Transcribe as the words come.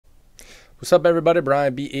What's up, everybody?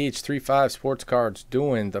 Brian BH35 Sports Cards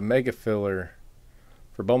doing the mega filler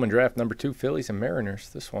for Bowman draft number 2, Phillies and Mariners.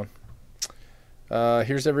 This one.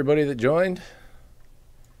 Here's everybody that joined.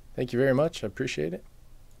 Thank you very much. I appreciate it.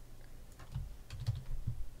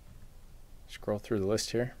 Scroll through the list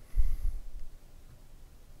here.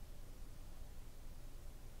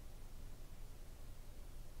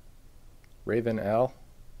 Raven L.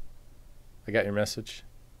 I got your message.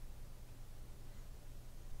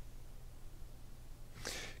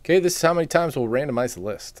 Okay, this is how many times we'll randomize the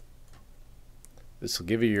list. This will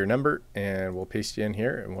give you your number, and we'll paste you in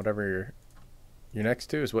here, and whatever you're next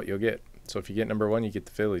to is what you'll get. So if you get number 1, you get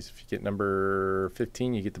the Phillies. If you get number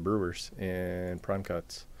 15, you get the Brewers and prime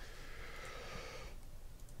cuts.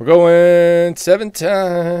 We're going 7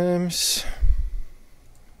 times.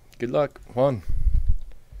 Good luck. 1,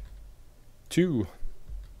 2,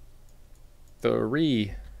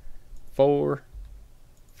 3, 4,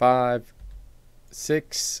 5,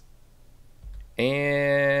 6,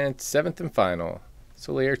 and 7th and final.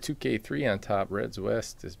 Solier 2K3 on top. Reds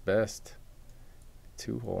West is best.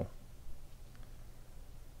 2-hole.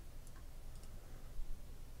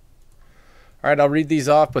 Alright, I'll read these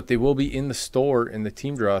off, but they will be in the store in the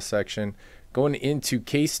team draw section. Going into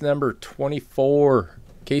case number 24.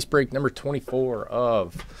 Case break number 24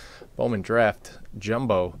 of Bowman Draft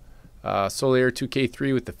Jumbo. Solier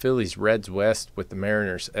 2K3 with the Phillies, Reds West with the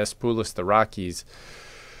Mariners, Espulis the Rockies,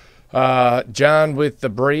 John with the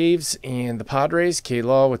Braves and the Padres,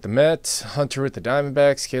 K-Law with the Mets, Hunter with the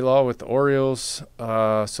Diamondbacks, K-Law with the Orioles,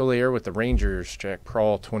 Solier with the Rangers, Jack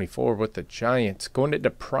Prawl 24 with the Giants. Going into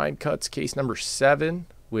prime cuts, case number 7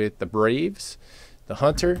 with the Braves, the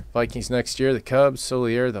Hunter, Vikings next year, the Cubs,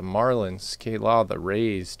 Solier the Marlins, K-Law the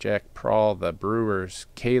Rays, Jack Prawl the Brewers,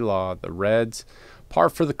 K-Law the Reds. Par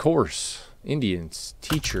for the course, Indians,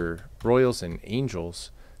 Teacher, Royals, and Angels.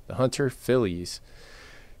 The Hunter, Phillies.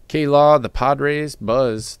 K-Law, the Padres,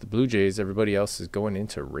 Buzz, the Blue Jays. Everybody else is going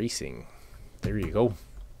into racing. There you go.